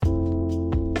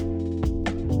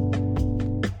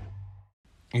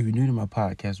If you're new to my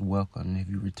podcast, welcome. And if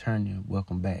you're returning,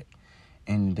 welcome back.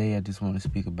 And today I just want to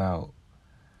speak about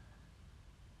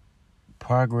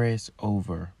progress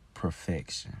over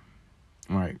perfection,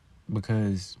 right?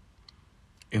 Because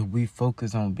if we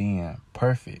focus on being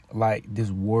perfect, like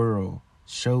this world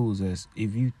shows us,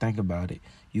 if you think about it,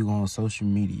 you go on social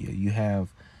media, you have,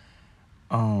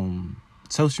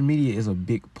 social media is a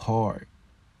big part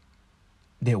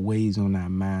that weighs on our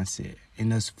mindset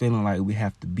and us feeling like we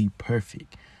have to be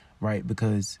perfect, right?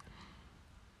 Because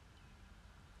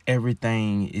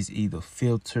everything is either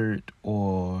filtered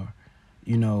or,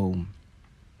 you know,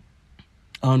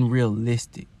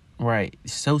 unrealistic, right?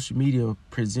 Social media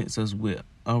presents us with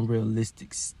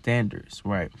unrealistic standards,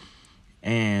 right?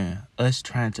 And us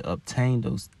trying to obtain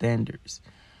those standards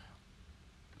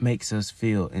makes us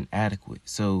feel inadequate.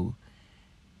 So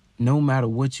no matter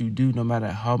what you do, no matter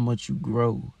how much you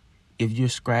grow, if you're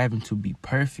striving to be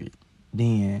perfect,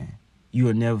 then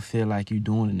you'll never feel like you're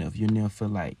doing enough. You'll never feel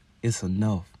like it's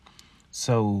enough.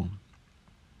 So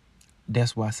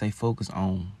that's why I say focus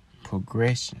on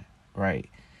progression, right?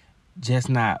 Just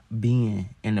not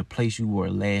being in the place you were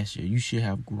last year. You should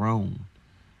have grown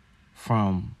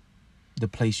from the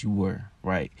place you were,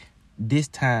 right? This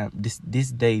time, this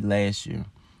day last year,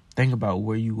 think about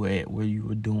where you were at, where you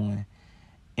were doing,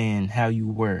 and how you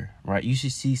were, right? You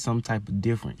should see some type of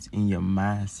difference in your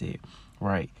mindset,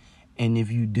 right? And if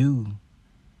you do,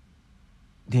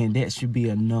 then that should be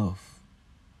enough,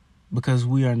 because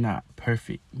we are not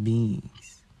perfect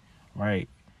beings, right?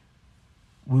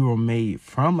 We were made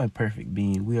from a perfect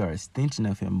being. We are an extension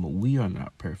of him, but we are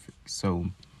not perfect. So,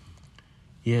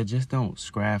 yeah, just don't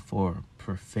strive for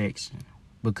perfection,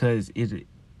 because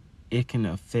it can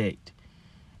affect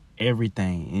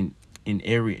everything in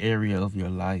every area of your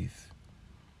life.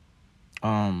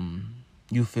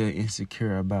 You feel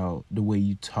insecure about the way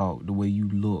you talk, the way you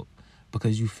look,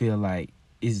 because you feel like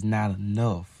it's not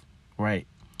enough, right?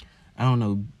 I don't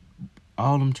know.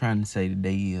 All I'm trying to say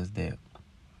today is that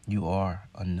you are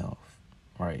enough,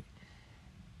 right?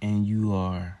 And you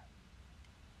are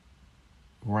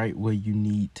right where you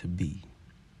need to be.